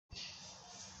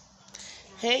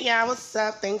Hey y'all, what's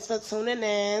up? Thanks for tuning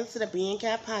in to the Being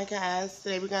Cat podcast.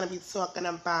 Today we're going to be talking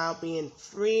about being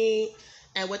free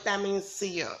and what that means to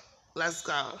you. Let's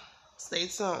go. Stay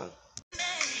tuned.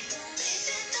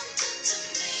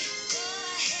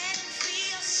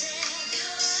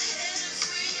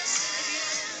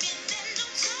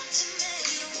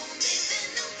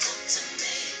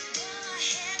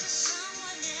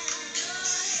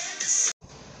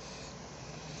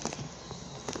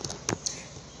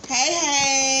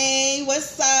 Hey,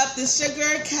 what's up? This your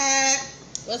girl Cat.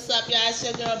 What's up, y'all? It's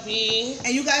your girl B.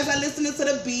 And you guys are listening to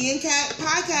the Being Cat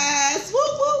podcast. Woo,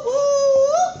 woo,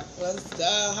 woo. What's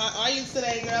up? How are you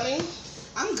today, girlie?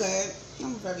 I'm good.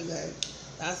 I'm very good.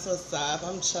 That's what's up.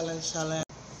 I'm chilling.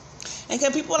 And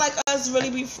can people like us really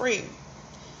be free?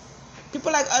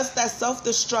 People like us that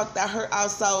self-destruct, that hurt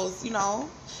ourselves, you know?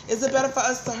 Is it better for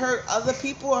us to hurt other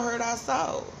people or hurt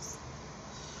ourselves?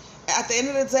 At the end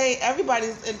of the day,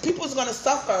 people's going to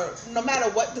suffer no matter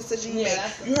what decision you make.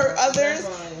 You hurt others,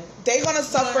 they're going to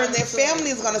suffer and their family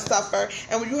is going to suffer.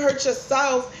 And when you hurt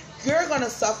yourself, you're going to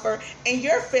suffer and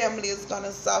your family is going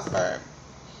to suffer.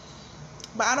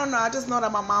 But I don't know. I just know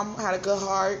that my mom had a good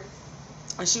heart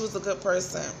and she was a good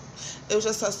person. It was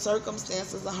just her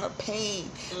circumstances and her pain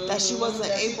that she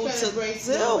wasn't able to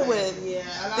deal with.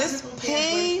 Yeah, this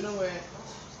pain.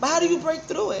 But how do you break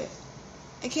through it?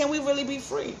 And can we really be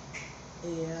free?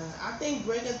 Yeah, I think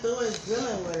breaking through is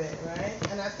dealing with it,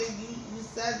 right? And I think you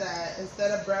said that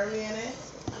instead of burying it,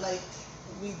 like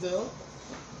we do,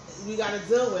 we got to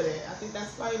deal with it. I think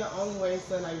that's probably the only way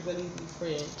to like really be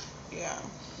free. Yeah.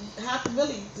 You have to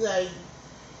really like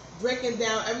breaking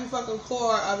down every fucking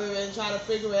core of it and try to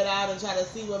figure it out and try to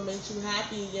see what makes you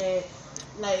happy and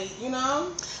like, you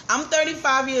know? I'm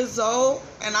 35 years old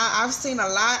and I've seen a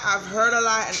lot, I've heard a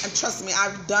lot, and trust me,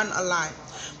 I've done a lot.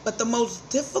 But the most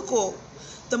difficult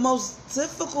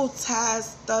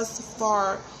task thus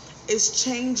far is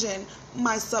changing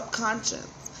my subconscious,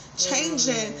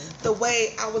 changing the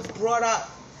way I was brought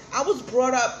up. I was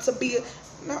brought up to be.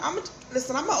 I'm an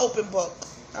open book.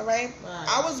 All right.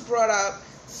 I was brought up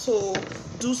to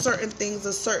do certain things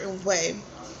a certain way,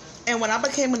 and when I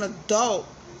became an adult,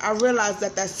 I realized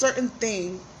that certain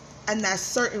thing and that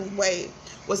certain way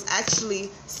was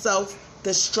actually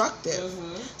self-destructive.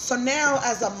 So now,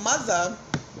 as a mother,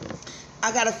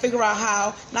 I gotta figure out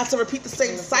how not to repeat the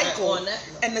same cycle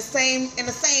and the same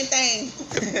thing,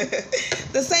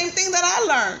 the same thing that I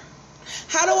learned.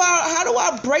 How do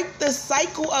I break the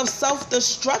cycle of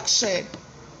self-destruction?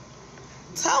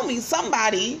 Tell me,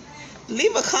 somebody,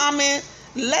 leave a comment.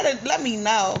 Let me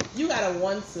know. You gotta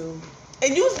want to.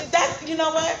 And you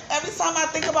know what? Every time I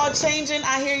think about changing,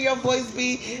 I hear your voice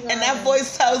be, and that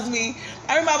voice tells me.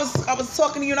 I remember I was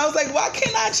talking to you, and I was like, "Why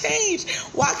can't I change?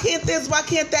 Why can't this? Why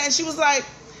can't that?" And she was like,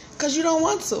 "'Cause you don't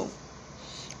want to."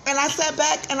 And I sat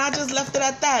back and I just left it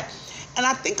at that. And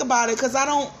I think about it, 'cause I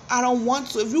don't want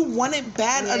to. If you want it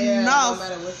bad enough,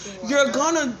 you're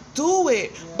gonna do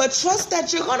it. Yeah. But trust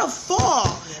that you're gonna fall.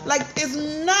 Yeah. Like, it's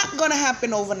not gonna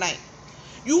happen overnight.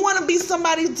 You want to be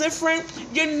somebody different,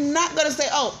 you're not going to say,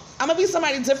 oh, I'm going to be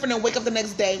somebody different and wake up the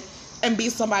next day and be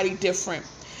somebody different.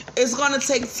 It's going to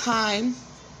take time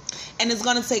and it's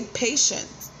going to take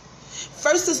patience.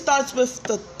 First, it starts with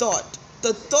the thought.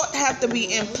 The thought have to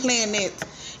be implanted.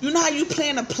 You know how you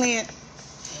plant a plant?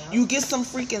 You get some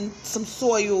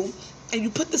soil and you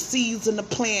put the seeds in the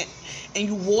plant and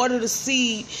you water the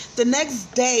seed. The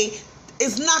next day,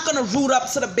 it's not going to root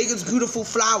up to the biggest, beautiful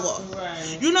flower.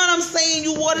 Right. You know what I'm saying?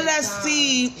 You water that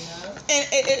seed, and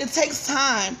it takes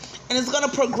time, and it's going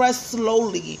to progress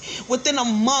slowly. Within a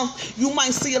month, you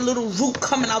might see a little root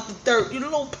coming out the dirt, your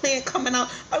little plant coming out.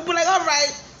 I'll be like, all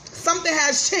right, something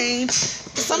has changed.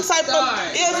 Some type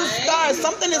of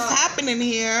something is happening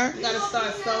here. You gotta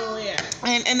start somewhere.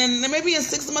 And then maybe in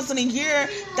 6 months and a year,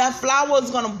 that flower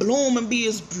is gonna bloom and be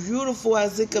as beautiful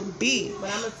as it could be.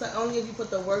 But I'm gonna say only if you put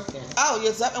the work in. Oh,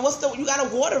 yes. And you gotta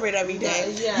water it every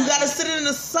day. Yeah. You gotta sit in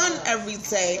the sun every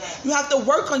day. You have to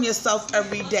work on yourself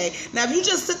every day. Now, if you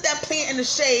just sit that plant in the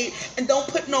shade and don't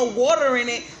put no water in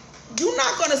it, you're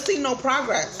not gonna see no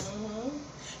progress.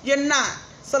 You're not.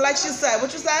 So like she said,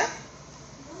 what you said?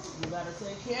 You gotta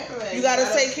take care of it. You gotta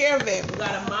take care of it. You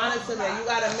gotta monitor it. You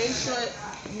gotta make sure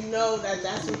you know that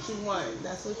that's what you want.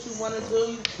 That's what you want to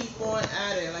do. You keep on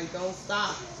at it. Like, don't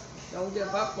stop. Don't give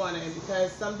up on it,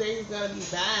 because some days it's gonna be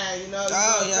bad. You know, you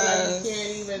feel like you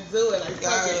can't even do it. Like,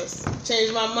 fuck it,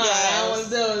 change my mind. I don't want to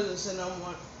do this shit no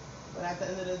more. But at the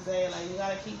end of the day, like, you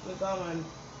gotta keep it going.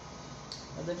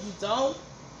 But if you don't,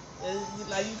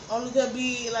 like, you only gonna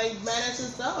be like mad at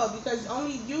yourself, because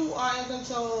only you are in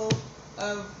control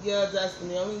of your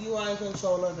destiny. Only you are in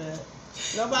control of it.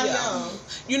 Nobody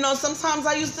else. You know, sometimes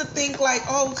I used to think like,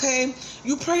 oh, okay,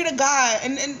 you pray to God,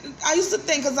 and I used to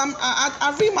think, because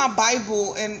I read my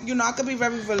Bible, and you know, I could be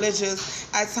very religious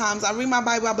at times. I read my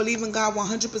Bible, I believe in God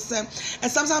 100%,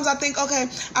 and sometimes I think, okay,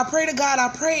 I pray to God, I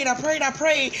prayed.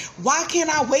 Why can't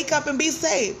I wake up and be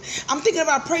saved? I'm thinking if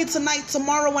I pray tonight,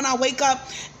 tomorrow when I wake up,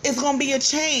 it's gonna be a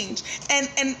change, and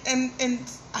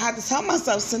I had to tell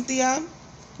myself, Cynthia,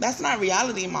 that's not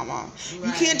reality, mama. Right.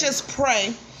 You can't just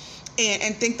pray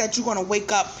and think that you're going to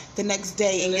wake up the next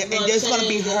day and it's going to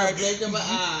be heard.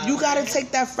 You got to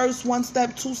take that first 1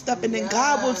 step, 2 step, and then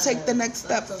God will take the next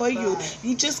step for you.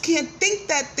 You just can't think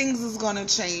that things is going to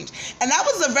change. And that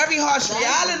was a very harsh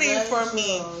reality for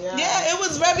me. Yeah, it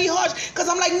was very harsh, because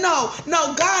I'm like, no,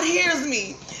 God hears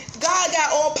me. God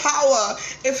got all power.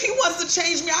 If he wants to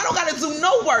change me, I don't got to do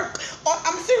no work.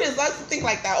 I'm serious. I think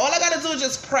like that. All I got to do is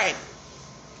just pray.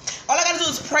 All I got to do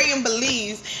is pray and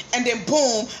believe, and then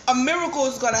boom, a miracle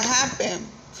is going to happen.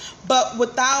 But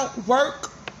without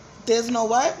work, there's no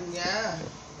what? Yeah.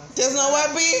 There's no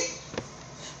what, B?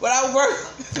 Without work,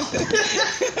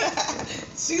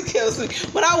 she kills me.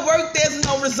 Without work, there's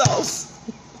no results.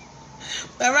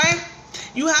 All right?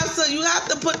 You have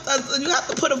to put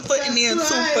a foot in there and 2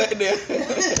 foot in there.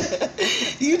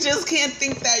 You just can't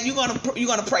think that you're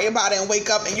gonna pray about it and wake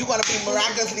up and you're gonna be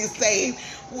miraculously saved.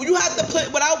 You have to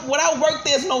put without work,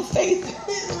 there's no faith.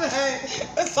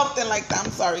 Right. Something like that.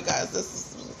 I'm sorry, guys.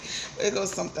 It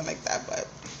goes something like that, but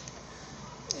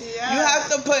yeah, you have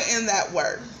to put in that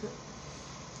work.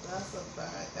 That's a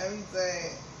fact. Every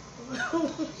day.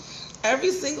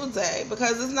 Every single day,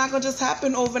 because it's not gonna just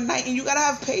happen overnight, and you gotta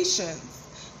have patience.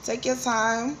 Take your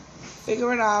time,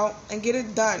 figure it out, and get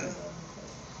it done.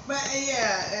 But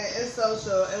yeah, it's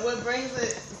social. And what brings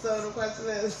it? So the question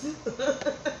is.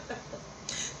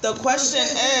 The question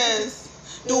is,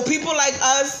 do people like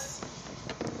us?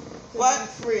 What?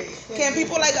 Free. Can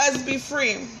people like us be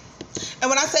free? And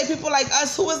when I say people like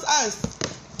us, who is us?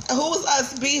 Who is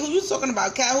us? B, who you talking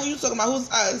about? Cat, who you talking about? Who's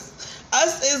us?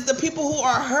 Us is the people who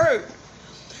are hurt.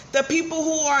 The people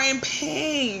who are in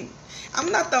pain.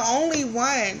 I'm not the only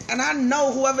one. And I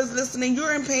know whoever's listening,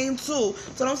 you're in pain too.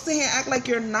 So don't sit here and act like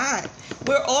you're not.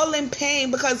 We're all in pain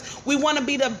because we want to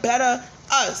be the better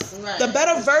us. Right. The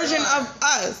better version of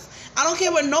us. I don't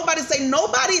care what nobody say.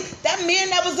 Nobody, that man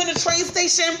that was in the train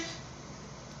station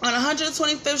on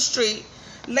 125th Street,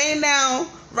 laying down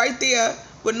right there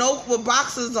with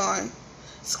boxes on,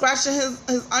 scratching his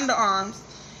underarms.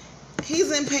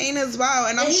 He's in pain as well,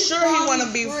 and I'm sure he want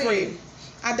to be free.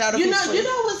 I doubt if he's free. You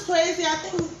know what's crazy? I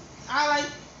think I like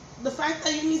the fact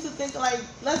that you need to think like,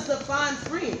 let's define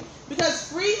free,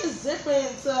 because free is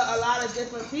different to a lot of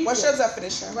different people. What's your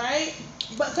definition? Right?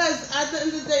 Because at the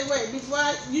end of the day,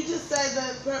 you just said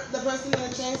that the person in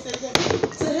the train station,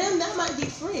 to him that might be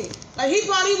free. Like he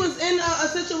thought he was in a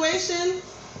situation,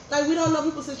 like we don't know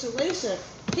people's situation.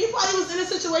 He thought he was in a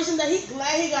situation that he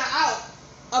glad he got out.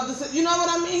 You know what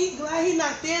I mean? He glad he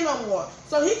not there no more.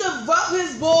 So he could rub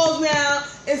his balls now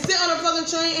and sit on a fucking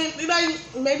train and like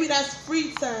maybe that's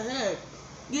free to him.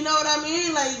 You know what I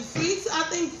mean? Like I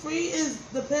think free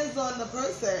depends on the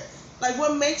person. Like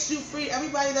what makes you free?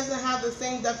 Everybody doesn't have the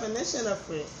same definition of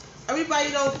free.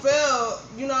 Everybody don't feel,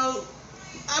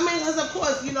 I mean, because of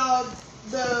course, the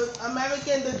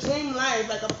dream life,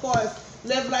 like of course,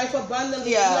 live life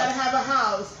abundantly. Yeah. We gotta have a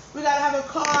house. We gotta have a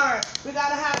car. We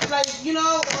gotta have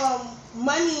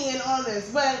money and all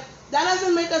this. But that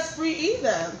doesn't make us free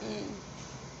either.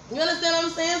 You understand what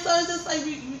I'm saying? So it's just like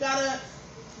we gotta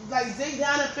dig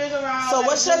down and figure out. So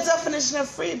what's your definition of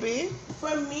free, B?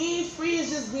 For me, free is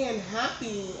just being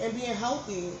happy and being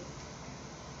healthy.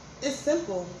 It's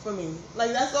simple for me.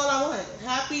 Like that's all I want.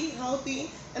 Happy, healthy,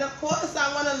 and of course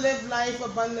I want to live life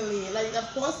abundantly. Like of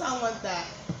course I want that.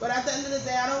 But at the end of the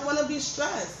day, I don't want to be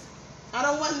stressed. I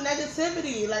don't want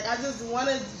negativity. Like, I just want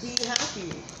to be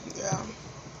happy. Yeah.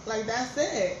 Like, that's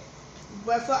it.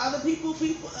 But for other people,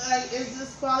 it's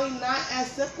just probably not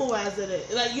as simple as it is.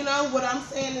 Like, what I'm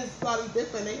saying is probably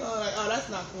different. They go like, oh, that's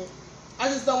not cool. I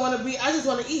just want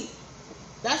to eat.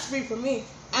 That's free for me.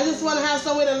 I just want to have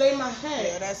somewhere to lay my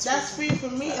head. Yeah, that's free for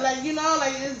me. Like,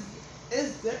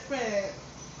 it's different.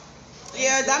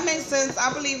 Yeah, that makes sense.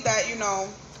 I believe that,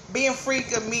 being free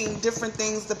could mean different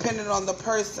things depending on the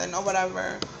person or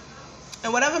whatever.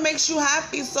 And whatever makes you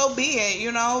happy, so be it.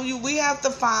 We have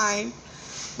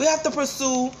to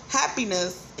pursue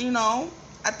happiness,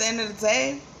 at the end of the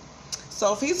day.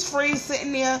 So if he's free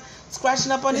sitting there,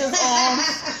 scratching up on his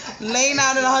arms, laying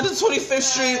out in 125th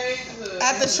Street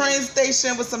at the train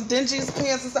station with some dingy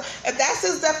pants and stuff, if that's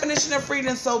his definition of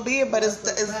freedom, so be it. But it's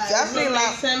definitely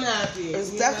not.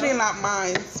 It's definitely not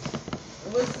mine.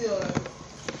 What's yours?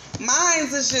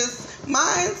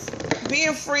 Mine's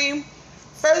being free.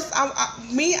 First,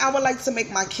 I would like to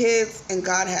make my kids and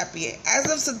God happy.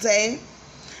 As of today,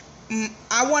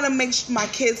 I want to make my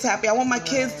kids happy. I want my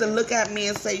kids to look at me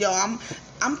and say, yo,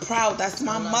 I'm proud. That's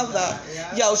my mother.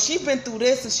 Yeah. Yo, she been through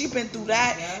this and she been through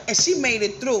that and she made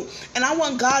it through. And I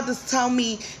want God to tell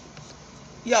me,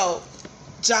 yo,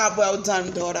 job well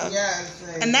done, daughter.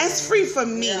 Yes, and that's free for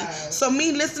me. Yes. So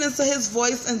me listening to his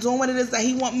voice and doing what it is that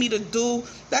he want me to do,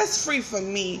 that's free for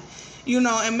me. You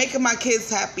know, and making my kids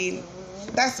happy.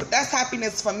 That's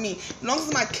happiness for me. As long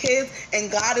as my kids and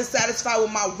God is satisfied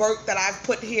with my work that I've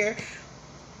put here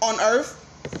on earth,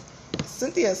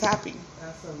 Cynthia's happy.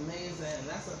 That's amazing.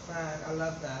 That's a fact. I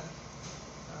love that.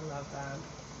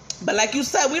 But like you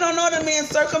said, we don't know the man's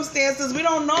circumstances. We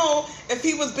don't know if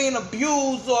he was being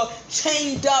abused or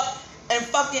chained up and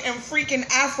freaking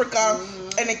Africa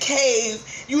in a cave.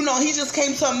 You know, he just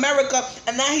came to America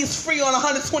and now he's free on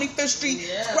 125th Street,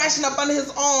 scratching up under his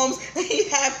arms, and he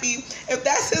happy. If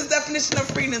that's his definition of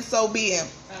freedom, so be it.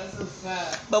 That's a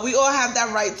fact. But we all have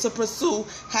that right to pursue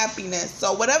happiness.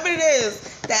 So whatever it is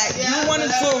that you want to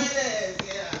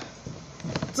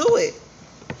do, do it.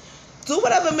 Do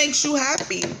whatever makes you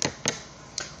happy.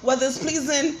 Whether it's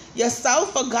pleasing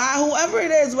yourself or God, whoever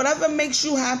it is, whatever makes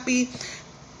you happy,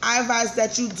 I advise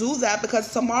that you do that,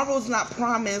 because tomorrow is not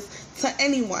promised to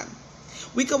anyone.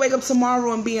 We could wake up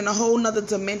tomorrow and be in a whole nother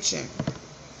dimension.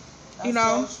 That's you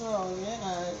know? So true.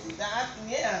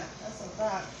 That's a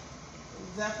fact.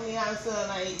 Definitely have to,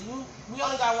 we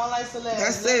only got one life to live.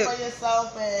 That's live it. For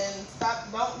yourself and stop.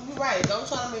 You're right. Don't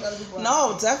try to make other people happy.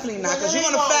 No, definitely not. Because you're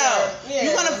going to fail. Yeah.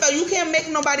 You're going to fail. You can't make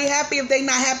nobody happy if they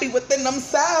not happy within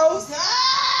themselves.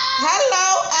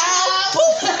 Hello, Al.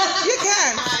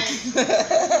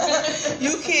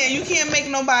 You can. You can't make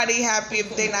nobody happy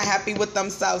if they not happy with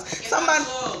themselves. Somebody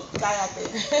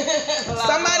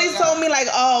told me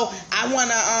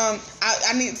I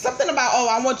need something about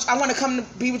I want to come to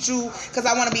be with you because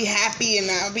I want to be happy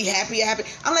and I'll be happy.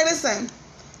 I'm like, listen.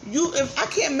 If I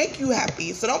can't make you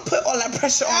happy, so don't put all that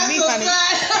pressure on me, honey.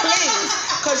 Please,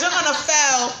 because you're gonna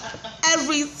fail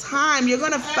every time. You're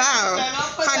gonna fail,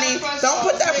 honey. Don't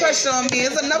put that pressure on me.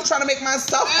 It's enough trying to make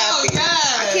myself happy.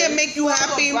 I can't make you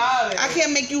happy. I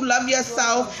can't make you love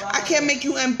yourself. I can't make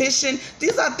you ambition.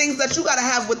 These are things that you gotta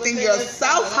have within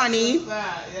yourself, honey.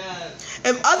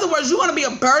 In other words, you're gonna be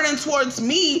a burden towards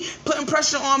me, putting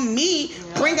pressure on me,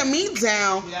 bringing me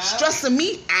down, stressing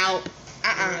me out.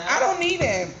 I don't need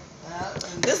it.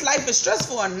 This life is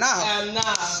stressful enough.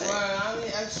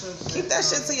 Extra shit. Keep that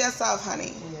shit to yourself,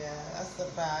 honey. Yeah, that's the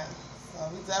fact. So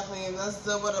we definitely, let's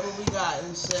do whatever we got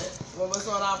and shit. What's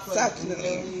on our plate.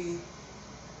 Definitely.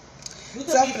 We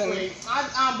could be free.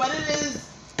 But it is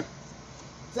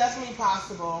definitely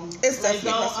possible. It's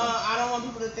definitely possible. I don't want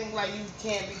people to think like you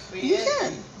can't be free. You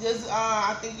can.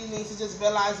 I think you need to just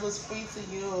realize what's free to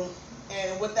you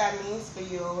and what that means for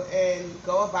you, and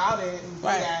go about it and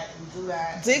do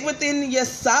that. Dig within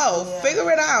yourself. Yeah. Figure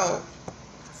it out.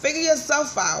 Figure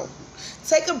yourself out.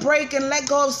 Take a break and let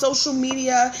go of social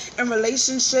media and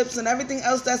relationships and everything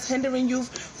else that's hindering you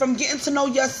from getting to know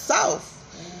yourself.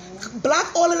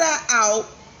 Block all of that out.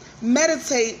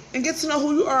 Meditate and get to know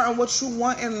who you are and what you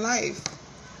want in life.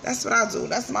 That's what I do.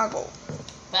 That's my goal.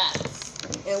 Facts.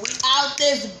 And we out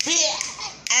this bitch.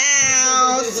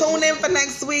 Ow. Tune in for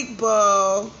next week,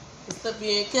 boo. It's the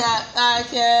Being Cat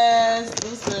Podcast.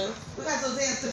 We got those answers.